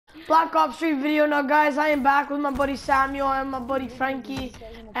Black Ops 3 video. Now guys, I am back with my buddy Samuel and my buddy Frankie,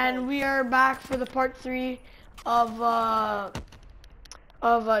 and we are back for the part 3 of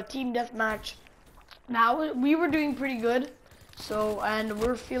team deathmatch. Now we were doing pretty good, and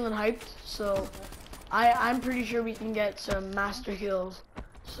we're feeling hyped, so I'm pretty sure we can get some master kills.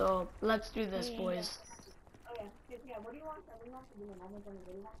 So let's do this, boys. Yeah, what do you want? What do you want to do? I'm going to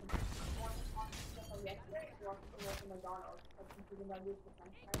do McDonald's.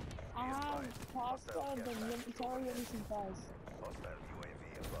 Pasta, the military, and some fries. Hostile UAV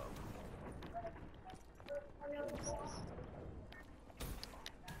above.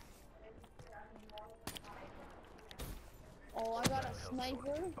 Oh, I got a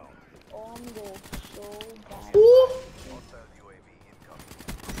sniper. Oh, I'm gonna go so bad. Ooh. Hostile UAV incoming.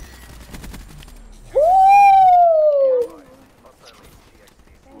 Hostile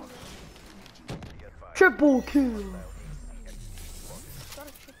HCXD. Triple kill.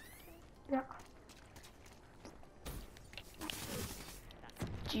 Yeah.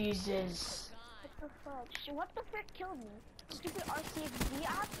 Jesus. What the fuck? What the frick killed me? Stupid RCXD.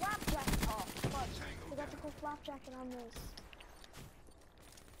 Ah, flapjack. Oh, fuck. I got to go flapjack and I missed.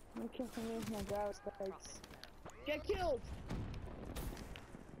 I'm killing me with my grouse spikes. Get killed!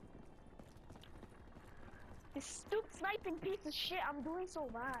 This stupid sniping piece of shit. I'm doing so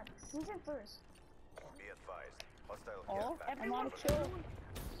bad. Season first. Be advised. Hostile Oh, everyone kill.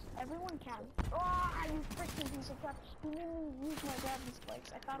 Everyone can. Oh, you freaking piece of crap. You made me use my gravity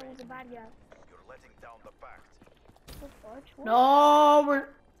spikes. I thought it was a bad guy. You're letting down the pact. No, we're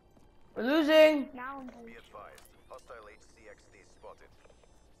losing. Now I'm Be advised. Hostile HCXD spotted.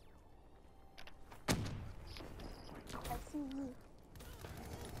 I see you.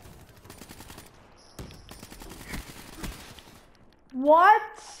 What?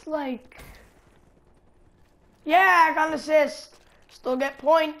 Like, yeah, I got an assist. Still get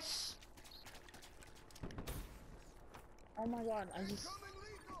points. Oh my god, I just...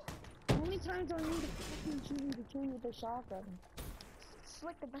 How many times do I need to fucking shoot you to kill you with a shotgun? It's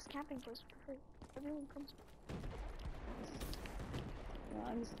like the best camping place. Everyone comes. Yeah,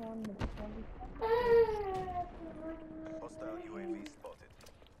 I'm just telling you. Hostile UAV spotted.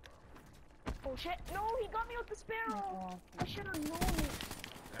 Oh shit, no, he got me with the sparrow! I should have known it.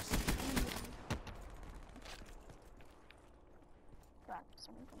 God,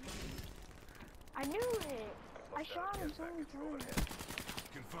 someone coming. I knew it! I shot him so many times.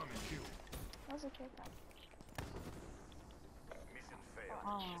 Confirming kill. That was a care package. Mission failed.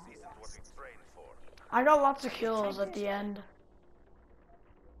 Oh. This isn't what we trained for. I got lots of kills at the end.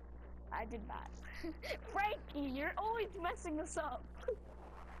 I did that. Frankie, you're always messing us up.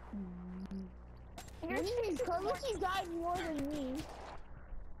 You're Carlucci died more than me.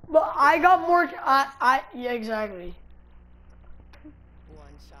 But I got more. Yeah, exactly.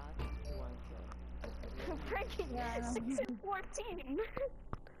 One shot, one kill. Frankie, 6 and 14.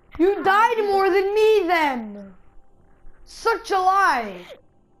 You died more than me then. Such a lie.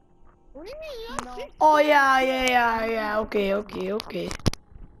 What do you mean? No. Oh yeah. Okay.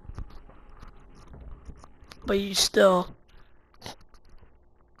 But you still.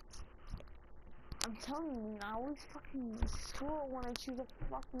 I'm telling you, I always fucking screw it when I choose a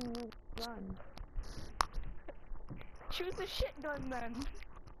fucking new gun. Choose a shit gun then.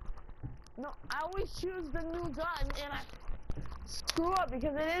 No, I always choose the new gun and I screw up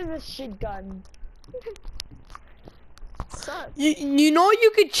because it is a shit gun. Sucks. You know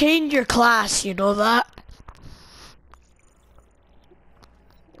you could change your class. You know that.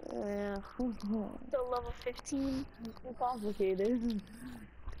 Yeah. Still level 15. It's complicated.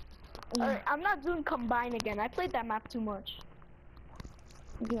 Alright, I'm not doing combine again. I played that map too much.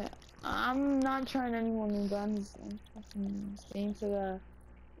 Yeah, I'm not trying any more new guns. I'm fucking staying to the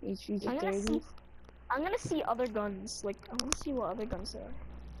HV30. I'm gonna see other guns. Like, I wanna see what other guns there are.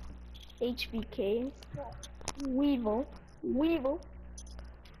 HVK. Weevil.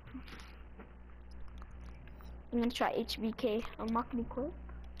 I'm gonna try HVK. I'm not gonna quit.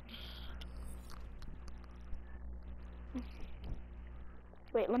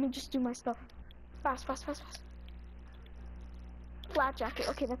 Wait, let me just do my stuff. Fast. Flat jacket.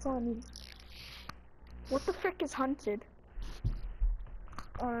 Okay, that's all I need. What the frick is hunted?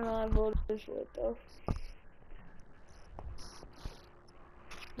 I don't know, I voted for it though.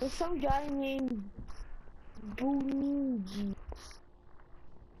 There's some guy named Booniji.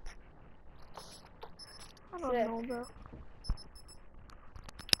 I don't know, bro.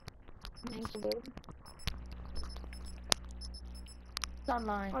 Thanks, bro. It's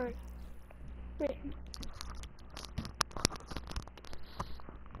online. Alright. Wait.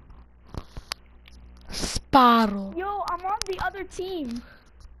 Sparrow. Yo, I'm on the other team.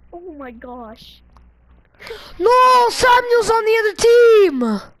 Oh my gosh. No, Samuel's on the other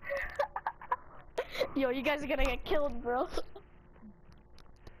team. Yo, you guys are gonna get killed, bro.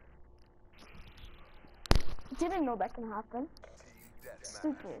 Didn't know that can happen. Team deathmatch.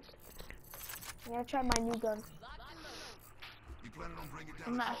 Stupid. I'm gonna try my new gun. You planning on bringing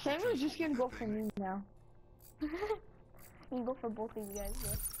down Nah, Samuel's just gonna go for me now. You can go for both of you guys,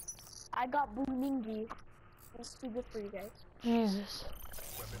 bro. I got Boomingi. It's too good for you guys. Jesus.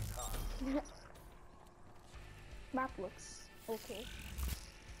 weapons hot. Map looks okay.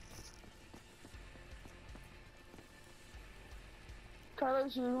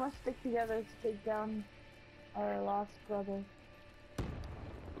 Carlos, we must stick together to take down our lost brother.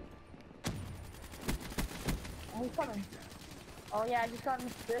 Oh, he's coming. Oh yeah, I just got in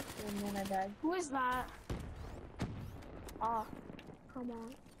the fifth and then I died. Who is that? Ah, come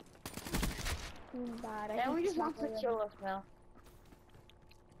on. Too bad. And we hate just Snap want to already. kill us now.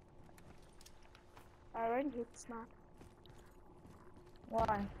 I already hate Snap.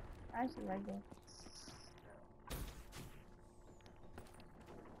 Why? I see right there.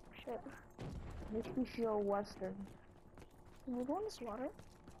 Shit. Makes me feel western. Can we go in this water?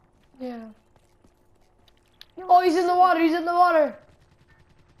 Yeah. Yo, Oh, he's in the water. He's in the water.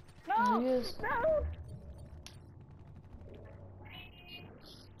 No! There he is. No!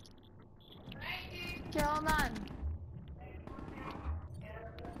 Kill none.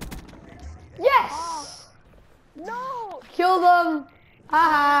 Yes. No! Killed him.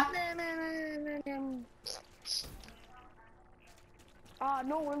 Haha. Ah,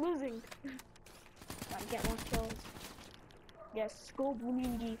 no, we're losing. Gotta get more kills. Yes, go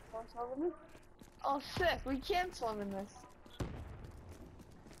Boomingi. Oh shit, we can't swim in this.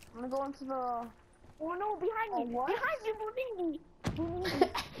 I'm gonna go into the... Oh no, behind me! what? Behind you, Boomingi! Boomingi.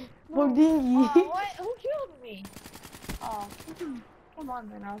 Bodingi. what? Who killed me? Oh, come on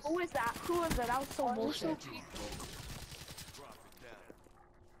then, I was... Who is that? Who is that? That was so bullshit. Drop it down.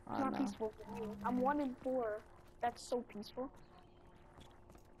 Oh, Not no. peaceful for you. I'm 1 in 4. That's so peaceful.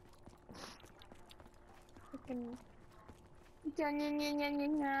 Freaking...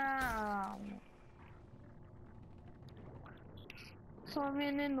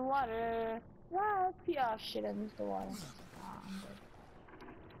 Swimming in the water. What? Oh shit, I missed the water. Ah, I'm dead.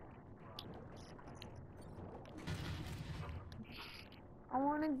 I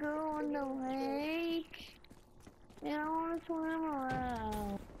wanna go in the lake. And I wanna swim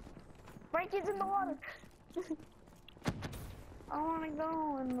around. Frankie's in the water! I wanna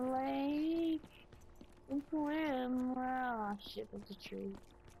go in the lake. And swim around. Ah shit, that's a tree.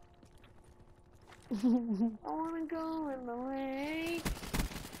 I wanna go in the lake.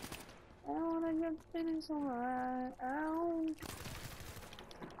 I wanna get finished on around.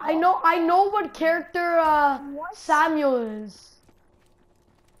 I know what character Samuel is.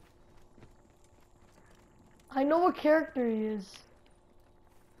 I know what character he is.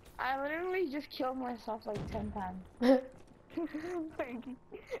 I literally just killed myself like 10 times. Frankie.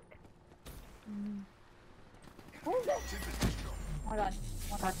 Who's it? Oh my god.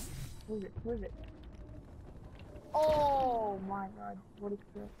 Oh my god. Who's it? Who's it? Oh my god. What is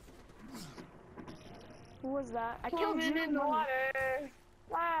this? Who was that? I killed Swimming you in the water.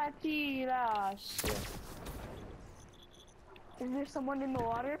 La shit. Is there someone in the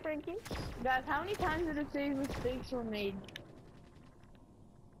water, Frankie? Guys, how many times did it say mistakes were made?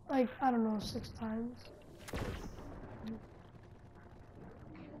 Like, I don't know, 6 times.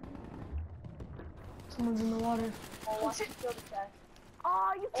 Someone's in the water. Oh, watch me kill the guy.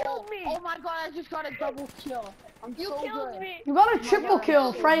 Oh, you killed me! Oh my god, I just got a double kill. I'm You so killed good. me! You got a triple God,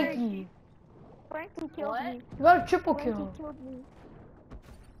 kill, shit. Frankie. Frankie killed What? me. You got a triple Frankie kill. killed me.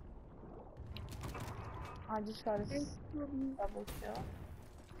 I just got a Frankie killed me. double kill.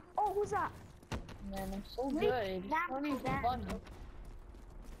 Oh, who's that? Man, I'm so Wait, good. It's that not was even that. funny.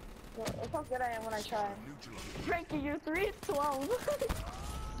 Look how good I am when I try. Frankie, you're 3 and 12.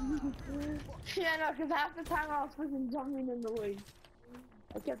 Yeah, no, because half the time I was freaking jumping in the way.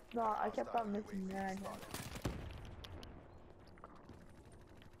 I kept on missing there.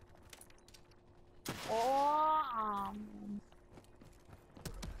 Oh,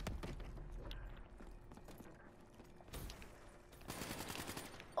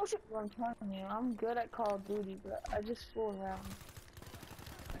 Oh shit! I'm telling you, I'm good at Call of Duty, but I just fool around.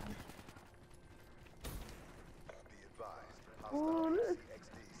 Be advised. Oh, Hostile look.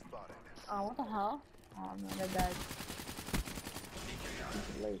 XD spotted. Oh, what the hell? Oh man, I died.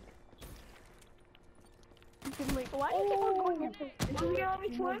 It's late. You can like, why do you keep on going into it? Did you let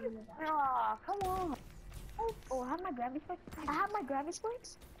me swim? Ah, come on. Oh, I have my gravity spikes. I have my gravity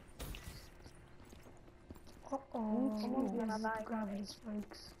spikes. Uh-oh. Someone's gonna die. Gravity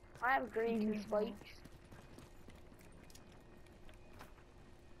spikes. I have gravy spikes.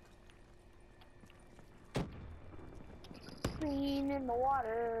 Clean in the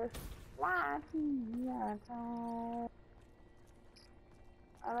water. I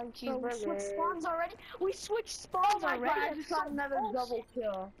like Bro, we switched cheeseburgers. spawns already. We switched Oh spawns my already. god, I That's just so got another bullshit. double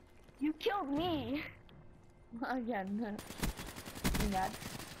kill. You killed me. Again. That.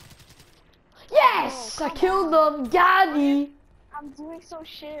 Yes! Oh, I come killed on. them. Gaddy. I'm doing so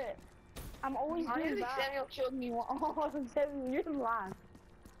shit. I'm always I doing think that. Samuel killed me. Oh, Samuel, you're the last.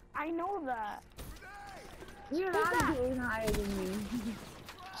 I know that. You're Who's not that? doing higher than me.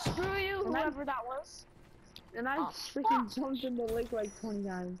 Screw you, And I- whoever that was. And I Oh, freaking fuck. jumped in the lake like 20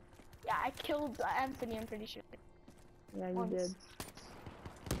 times. Yeah, I killed Anthony, I'm pretty sure. Yeah, you Once. did.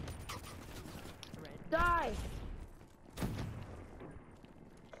 Red. Die!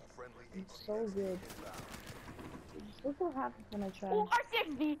 Friendly It's so good. inbound. Look what happens when I try. Oh,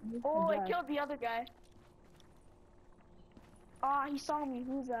 R60! Oh, I die. killed the other guy. Ah, he saw me.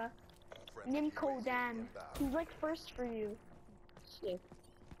 Who's that? Friendly Nimco UAV Dan. inbound. He's like first for you. Shit.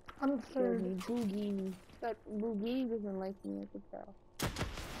 I'm Killed third. me. Boogie. That Boogie doesn't like me, I could tell.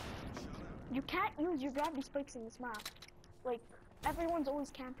 You can't use your gravity spikes in this map. Like, everyone's always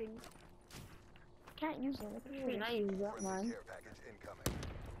camping. Can't use them. It's I mean, weird. I use that Friendly mine. care package incoming.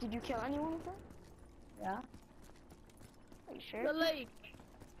 Did you kill anyone with them? Yeah. Are you sure? The lake!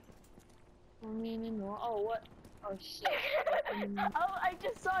 I mean, oh, what? Oh, shit. Oh, I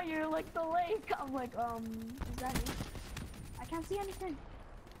just saw you like the lake. I'm like, is that me? I can't see anything.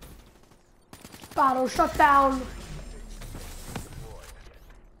 Battle shut down.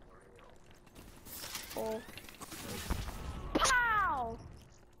 Oh. Pow!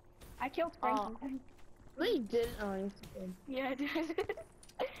 I killed Frankie. No, you didn't. Oh, yes, you did. Yeah, I did.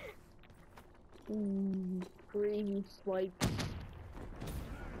 Gravy spikes.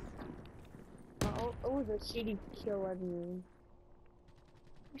 Oh, it was a shitty kill, I mean.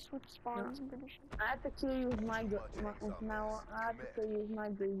 We switched spawns, I'm pretty sure. I have to kill you with my, I have to kill you with my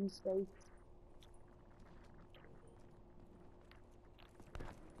gravy spikes.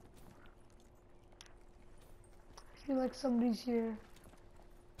 I feel like somebody's here.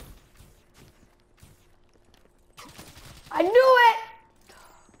 I knew it!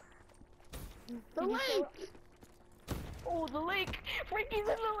 The Did you kill lake! Oh, the lake! Frankie's in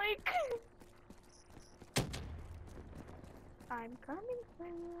the lake! I'm coming for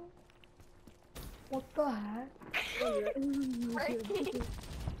you. What the heck? Frankie!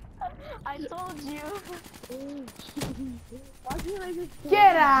 I told you! Why can't I just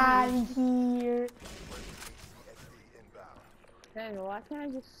Get out of here. CXD inbound. Dang, why can't I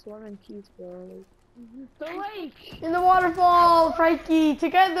just swim in peace, bro? The lake! In the waterfall, Frankie,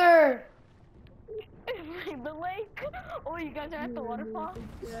 together. The lake! Oh, you guys are at the waterfall?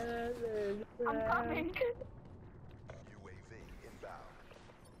 I'm coming! UAV inbound.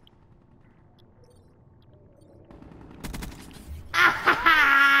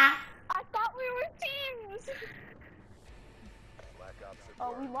 I thought we were teams! Black Ops at Oh,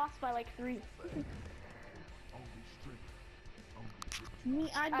 work. we lost by like 3. Me,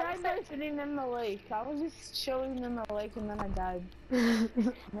 I died by sitting in the lake. I was just chilling in the lake and then I died. No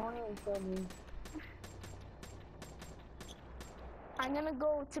one even told me. I'm gonna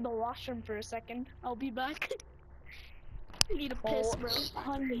go to the washroom for a second. I'll be back. I need a piss, bro.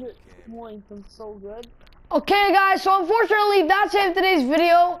 100 points, I'm so good. Okay, guys, so unfortunately, that's it for today's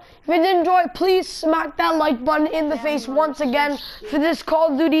video. If you did enjoy, please smack that like button in the face once again for this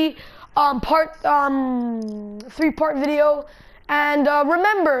Call of Duty three-part video. And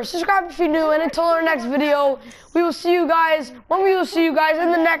remember, subscribe if you're new, and until our next video, we will see you guys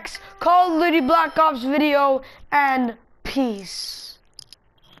in the next Call of Duty Black Ops video, and peace.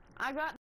 I got